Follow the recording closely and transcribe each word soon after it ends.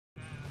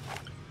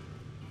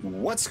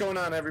What's going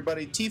on,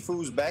 everybody?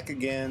 Tfu's back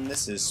again.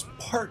 This is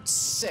part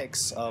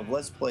 6 of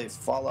Let's Play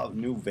Fallout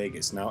New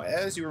Vegas. Now,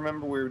 as you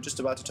remember, we were just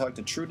about to talk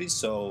to Trudy,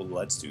 so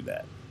let's do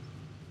that.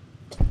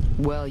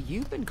 Well,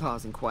 you've been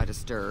causing quite a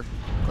stir.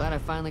 Glad I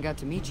finally got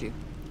to meet you.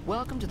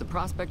 Welcome to the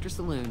Prospector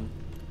Saloon.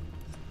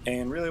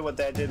 And really what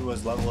that did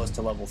was level us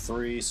to level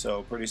 3,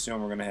 so pretty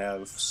soon we're going to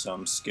have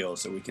some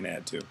skills that we can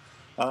add to.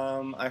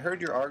 I heard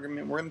your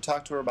argument. We're going to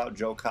talk to her about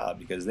Joe Cobb,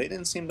 because they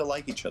didn't seem to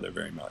like each other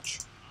very much.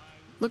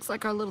 Looks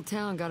like our little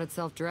town got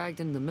itself dragged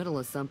into the middle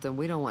of something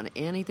we don't want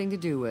anything to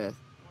do with.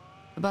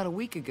 About a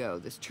week ago,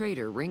 this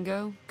traitor,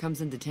 Ringo, comes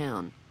into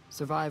town.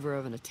 Survivor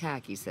of an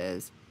attack, he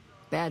says.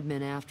 Bad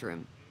men after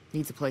him.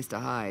 Needs a place to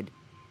hide.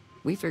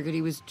 We figured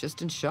he was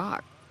just in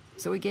shock,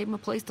 so we gave him a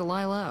place to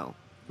lie low.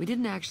 We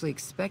didn't actually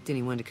expect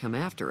anyone to come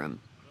after him.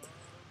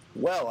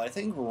 Well, I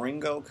think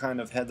Ringo kind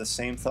of had the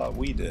same thought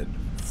we did.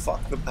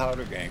 Fuck the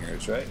powder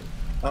gangers, right?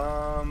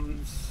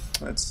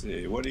 Let's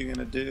see. What are you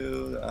going to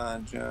do?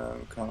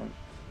 John, Colin.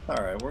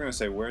 Alright, we're going to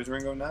say, where's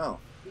Ringo now?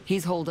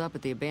 He's holed up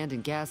at the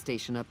abandoned gas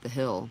station up the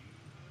hill.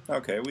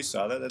 Okay, we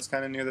saw that. That's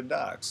kind of near the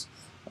docks.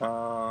 What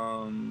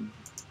are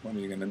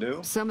you going to do?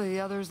 Some of the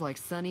others, like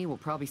Sonny, will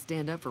probably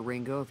stand up for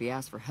Ringo if he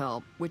asks for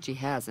help, which he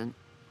hasn't.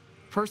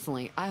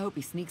 Personally, I hope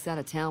he sneaks out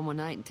of town one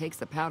night and takes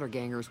the powder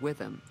gangers with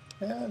him.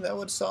 Yeah, that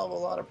would solve a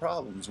lot of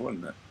problems,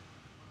 wouldn't it?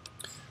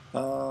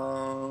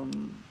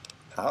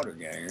 Powder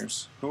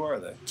gangers? Who are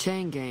they?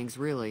 Chain gangs,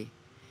 really.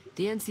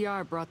 The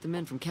NCR brought them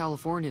in from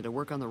California to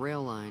work on the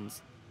rail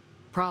lines.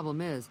 Problem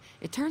is,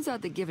 it turns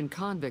out that giving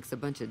convicts a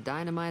bunch of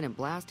dynamite and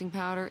blasting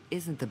powder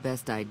isn't the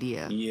best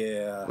idea.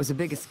 Yeah. It was a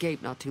big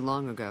escape not too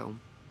long ago.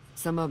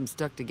 Some of them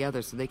stuck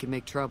together so they could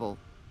make trouble.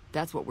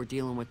 That's what we're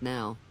dealing with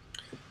now.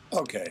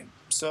 Okay,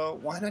 so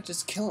why not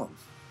just kill him?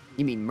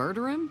 You mean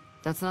murder him?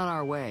 That's not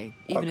our way.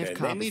 Even if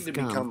Cobb they need is to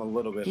scum. become a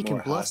little bit He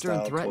more can bluster and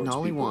hostile threaten towards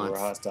all he people who are wants.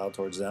 hostile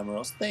towards them, or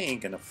else they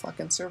ain't gonna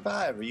fucking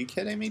survive. Are you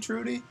kidding me,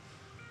 Trudy?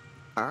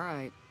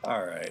 Alright.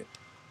 Alright.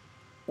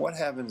 What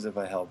happens if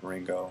I help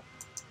Ringo?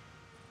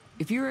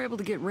 If you were able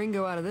to get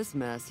Ringo out of this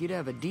mess, you'd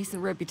have a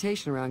decent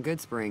reputation around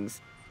Goodsprings.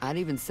 I'd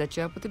even set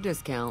you up with a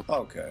discount.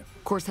 Okay.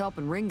 Of course,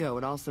 helping Ringo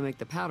would also make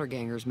the powder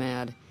gangers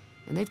mad.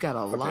 And they've got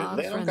a lot of friends out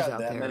there. They don't got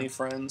that many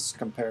friends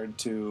compared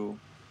to,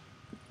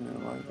 you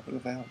know, like, what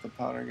if I help the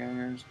powder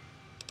gangers?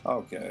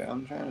 Okay,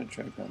 I'm trying to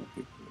track down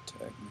the people who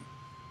attack me.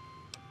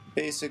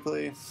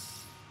 Basically,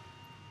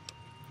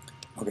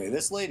 okay,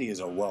 this lady is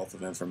a wealth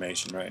of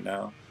information right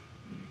now.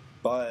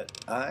 But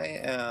I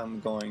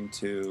am going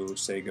to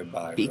say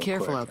goodbye. Be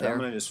careful out there. I'm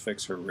going to just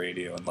fix her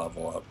radio and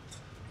level up.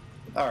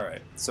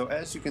 Alright, so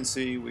as you can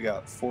see, we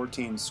got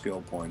 14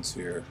 skill points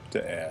here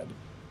to add.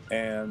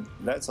 And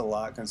that's a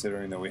lot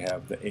considering that we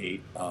have the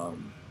 8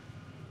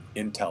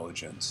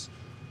 intelligence.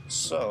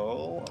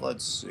 So,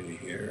 let's see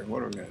here.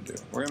 What are we going to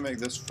do? We're going to make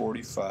this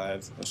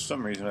 45. For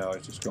some reason, I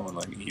always just go in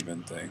like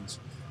even things.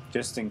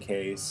 Just in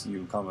case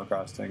you come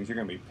across things, you're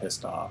going to be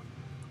pissed off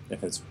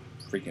if it's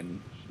freaking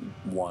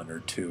 1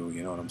 or 2,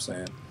 you know what I'm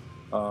saying?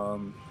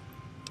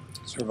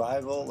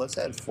 Survival, let's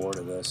add 4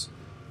 to this.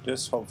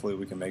 Just hopefully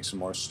we can make some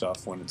more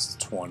stuff when it's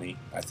 20.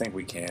 I think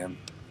we can.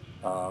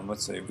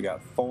 Let's see, we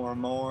got 4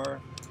 more.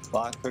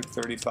 Lockpick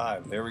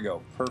 35. There we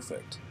go.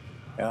 Perfect.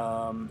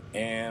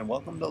 And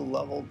welcome to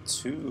level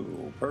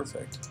 2.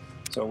 Perfect.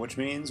 So which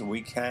means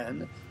we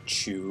can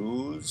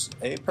choose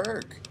a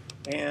perk.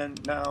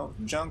 And now,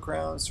 junk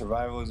round,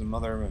 survival is a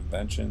mother of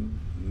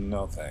invention.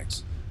 No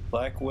thanks.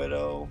 Black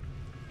Widow.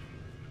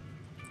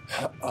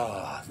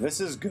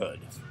 This is good.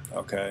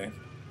 Okay.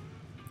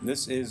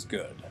 This is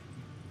good.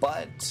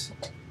 But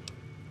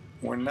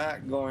we're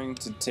not going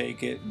to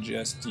take it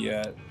just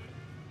yet.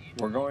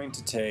 We're going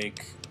to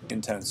take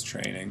intense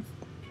training.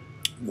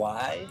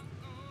 Why?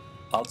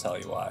 I'll tell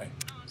you why.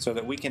 So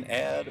that we can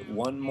add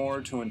 1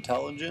 more to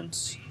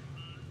intelligence,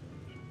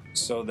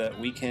 so that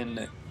we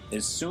can,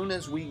 as soon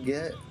as we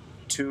get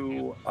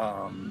to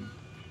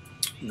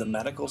the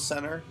medical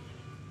center,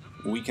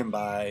 we can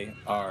buy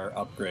our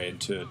upgrade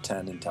to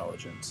 10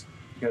 intelligence.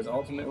 Because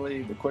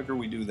ultimately, the quicker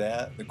we do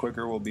that, the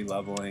quicker we'll be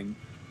leveling,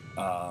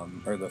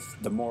 or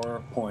the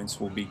more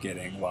points we'll be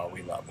getting while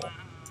we level.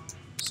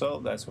 So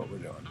that's what we're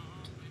doing.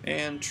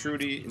 And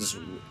Trudy's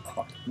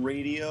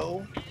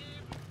radio,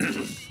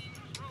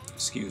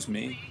 excuse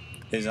me,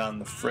 is on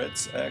the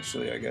fritz.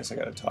 Actually, I guess I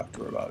gotta talk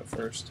to her about it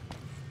first.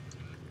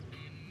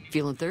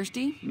 Feeling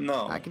thirsty?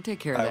 No. I can take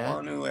care of that. I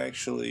want to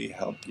actually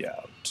help you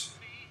out.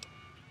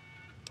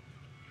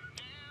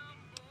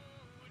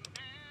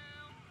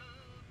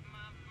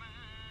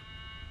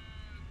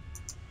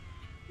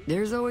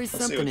 There's always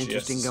Let's see something what she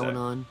has to interesting going say.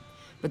 on.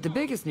 But the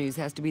biggest news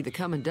has to be the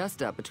come and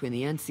dust up between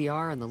the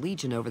NCR and the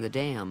Legion over the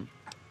dam.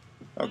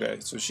 Okay,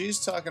 so she's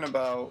talking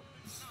about...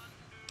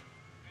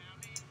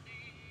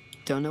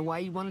 Don't know why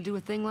you want to do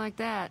a thing like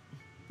that.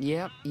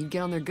 Yep, you'd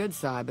get on their good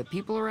side, but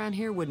people around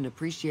here wouldn't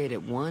appreciate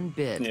it one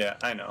bit. Yeah,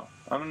 I know.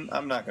 I'm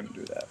not going to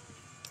do that.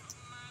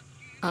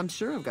 I'm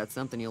sure I've got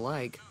something you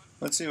like.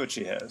 Let's see what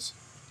she has.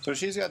 So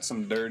she's got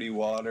some dirty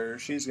water.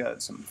 She's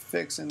got some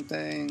fixing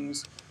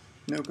things.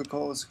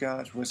 Nuka-Cola,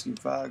 Scotch, Whiskey,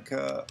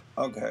 Vodka.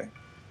 Okay.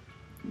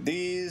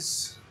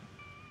 These,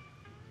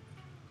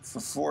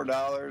 for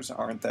 $4,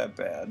 aren't that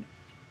bad.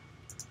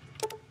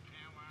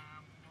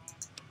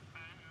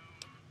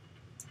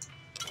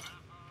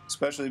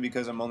 Especially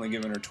because I'm only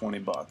giving her 20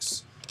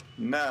 bucks.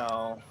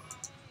 Now,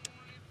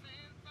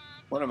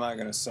 what am I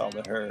going to sell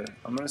to her?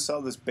 I'm going to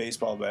sell this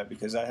baseball bat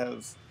because I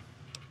have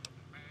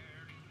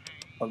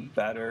a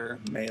better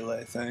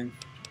melee thing.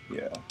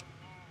 Yeah.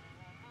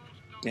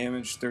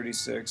 Damage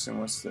 36, and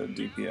what's the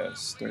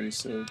DPS?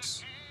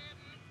 36.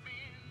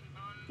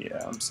 Yeah,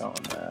 I'm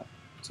selling that.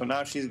 So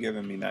now she's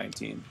giving me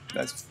 19.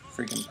 That's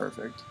freaking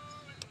perfect.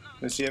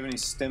 Does she have any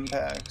stim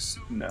packs?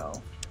 No.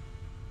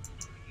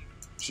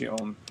 She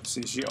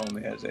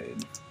only has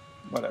aid.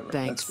 Whatever.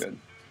 Thanks. That's good.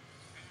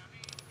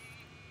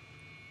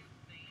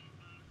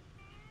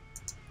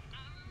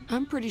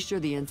 I'm pretty sure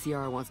the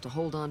NCR wants to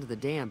hold on to the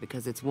dam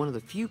because it's one of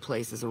the few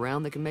places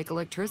around that can make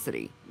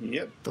electricity.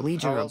 Yep. The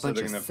Legion How are a else are bunch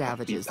they of gonna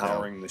savages, be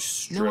powering though. the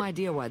strip No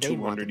idea why they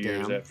want the 200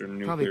 years dam. after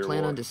nuclear Probably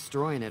plan war? on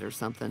destroying it or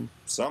something.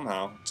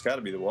 Somehow. It's got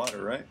to be the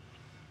water, right?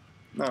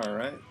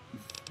 Alright.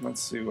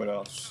 Let's see what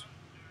else.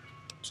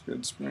 It's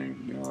good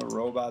spring. You know, a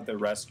robot that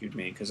rescued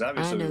me, because I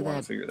obviously we know want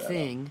that to figure that out.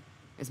 thing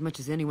as much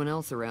as anyone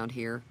else around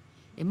here.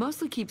 It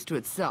mostly keeps to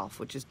itself,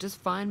 which is just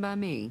fine by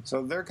me.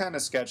 So they're kind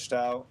of sketched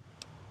out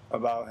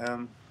about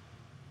him.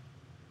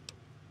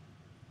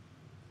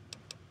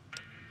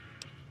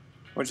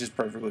 Which is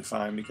perfectly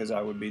fine, because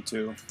I would be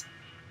too.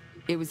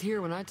 It was here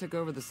when I took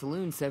over the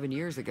saloon 7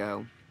 years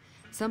ago.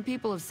 Some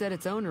people have said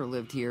its owner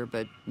lived here,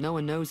 but no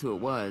one knows who it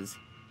was.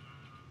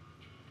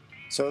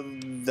 So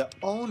the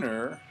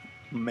owner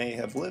may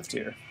have lived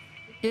here.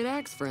 It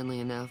acts friendly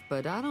enough,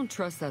 but I don't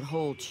trust that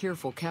whole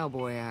cheerful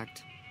cowboy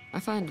act. I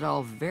find it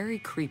all very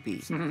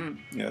creepy.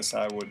 Yes,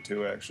 I would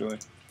too, actually.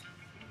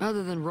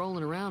 Other than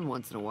rolling around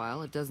once in a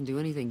while, it doesn't do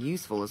anything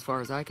useful as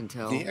far as I can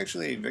tell. He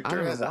actually, I Victor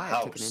don't has know a why it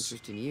took an house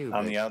interest in you,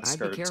 on but the I'd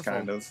outskirts, be careful.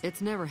 kind of. It's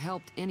never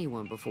helped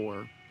anyone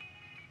before.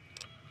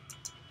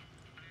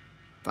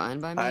 Fine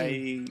by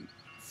me.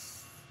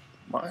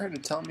 I want her to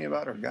tell me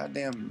about her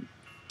goddamn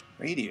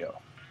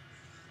radio.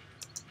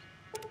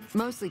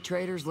 Mostly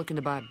traders looking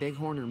to buy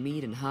bighorn or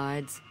meat and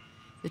hides.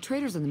 The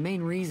traders are the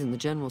main reason the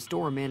general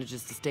store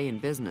manages to stay in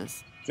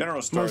business.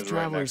 General store Most is right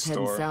travelers next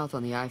heading door. south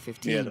on the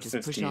I-15 Yeah, the just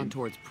push 15. on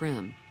towards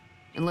Prim,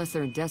 unless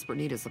they're in desperate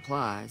need of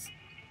supplies.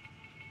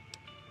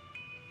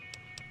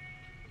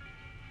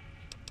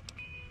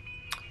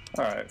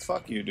 Alright,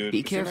 fuck you, dude.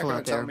 Be If you're not careful gonna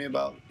out tell there. me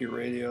about your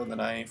radio,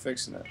 then I ain't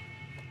fixing it.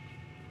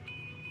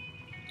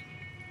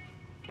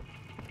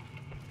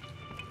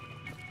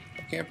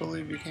 I can't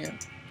believe you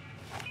can't.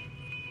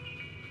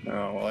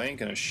 No, well, I ain't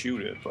gonna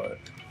shoot it, but...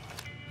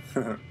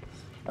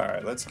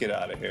 Alright, let's get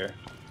out of here.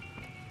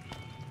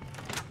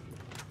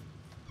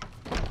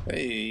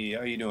 Hey,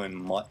 how you doing,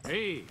 mutt?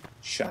 Hey,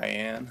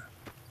 Cheyenne.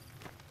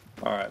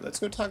 Alright, let's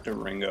go talk to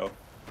Ringo.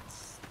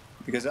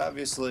 Because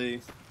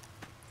obviously,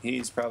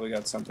 he's probably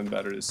got something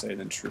better to say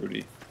than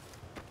Trudy.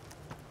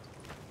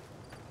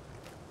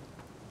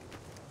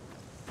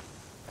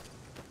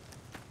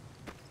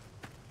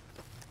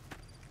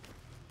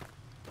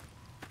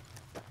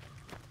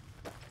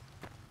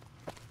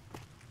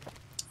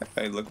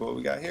 Hey, look what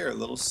we got here. A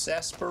little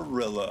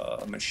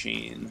sarsaparilla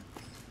machine.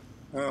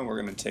 Oh,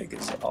 we're going to take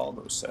all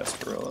those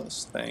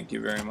sarsaparillas. Thank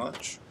you very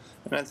much.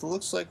 And it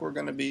looks like we're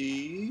going to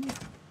be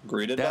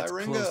greeted that's by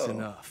Ringo. close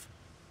enough.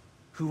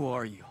 Who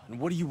are you, and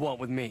what do you want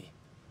with me?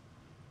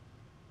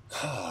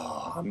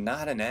 Oh, I'm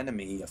not an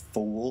enemy, you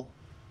fool.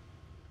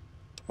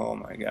 Oh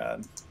my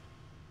god.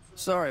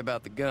 Sorry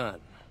about the gun.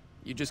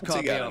 You just What's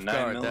he caught me got, a off 9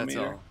 guard, that's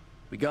millimeter? all.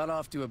 We got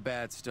off to a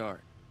bad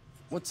start.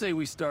 What say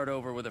we start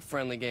over with a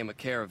friendly game of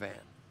Caravan?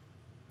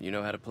 You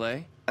know how to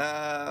play?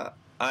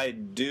 I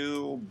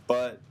do,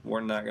 but we're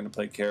not going to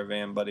play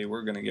Caravan, buddy.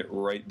 We're going to get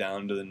right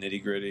down to the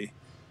nitty-gritty.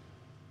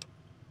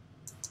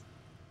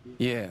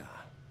 Yeah.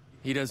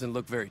 He doesn't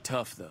look very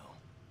tough, though.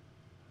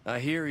 I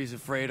hear he's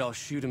afraid I'll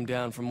shoot him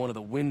down from one of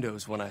the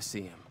windows when I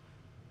see him.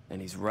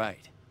 And he's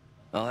right.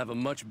 I'll have a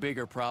much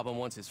bigger problem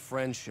once his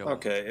friends show up.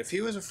 Okay, if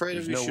he was afraid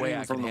of There's you no way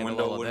shooting I from can the handle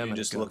window, all of wouldn't them you in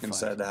a just look gunfight.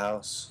 inside the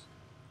house?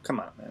 Come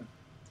on, man.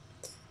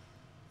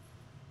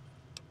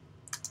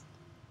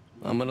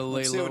 I'm gonna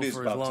lay Let's see low what he's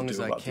for as about to long do as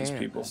I about these can,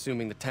 people.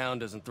 assuming the town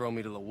doesn't throw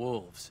me to the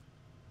wolves.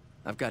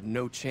 I've got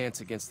no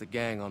chance against the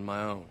gang on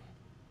my own.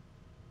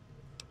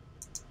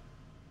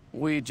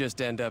 We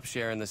just end up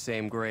sharing the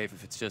same grave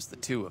if it's just the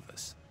two of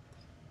us.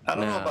 I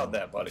don't know Now, about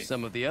that, buddy. if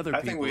some of the other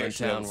I think people we in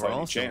actually have town a were fighting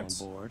also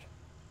chance. on board.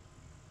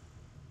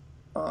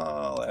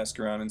 I'll ask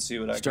around and see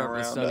what I Start can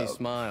with round Sunny up.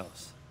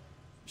 Smiles.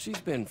 She's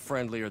been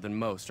friendlier than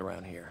most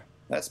around here.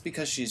 That's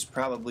because she's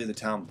probably the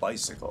town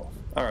bicycle.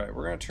 Alright,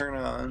 we're going to turn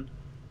on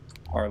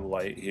our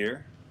light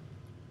here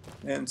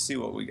and see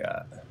what we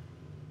got.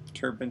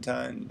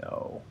 Turpentine?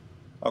 No.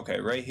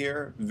 Okay, right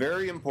here,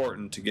 very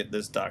important to get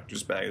this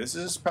doctor's bag. This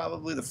is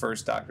probably the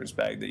first doctor's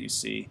bag that you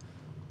see.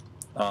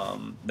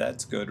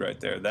 That's good right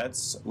there.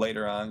 That's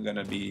later on going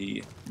to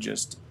be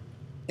just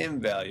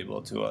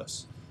invaluable to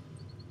us.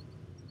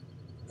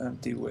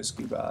 Empty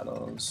whiskey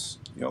bottles.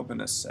 You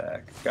open a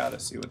sack. Gotta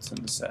see what's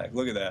in the sack.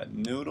 Look at that.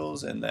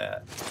 Noodles and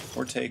that.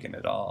 We're taking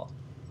it all.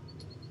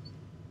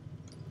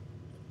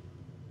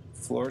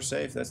 Floor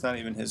safe? That's not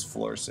even his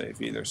floor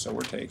safe either, so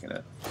we're taking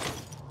it.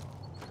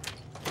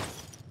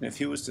 And if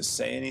he was to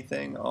say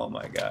anything, oh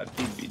my god,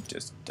 he'd be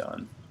just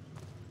done.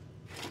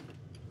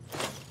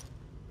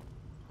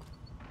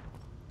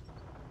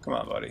 Come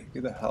on, buddy.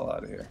 Get the hell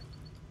out of here.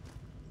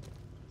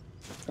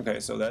 Okay,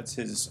 so that's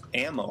his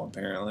ammo,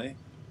 apparently.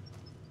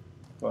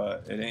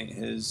 But it ain't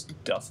his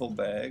duffel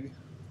bag.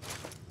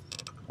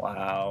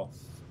 Wow.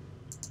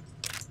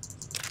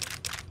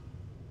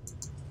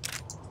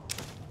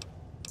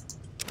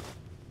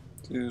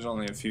 There's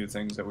only a few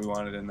things that we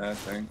wanted in that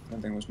thing.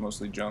 That thing was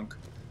mostly junk.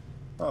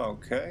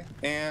 Okay,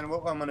 and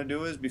what I'm going to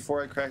do is,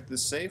 before I crack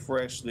this safe,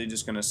 we're actually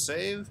just going to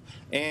save,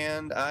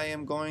 and I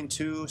am going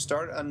to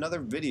start another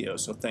video.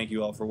 So thank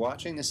you all for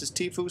watching. This is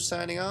Tfue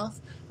signing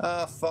off.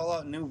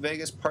 Fallout New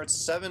Vegas Part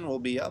 7 will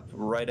be up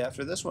right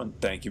after this one.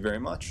 Thank you very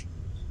much.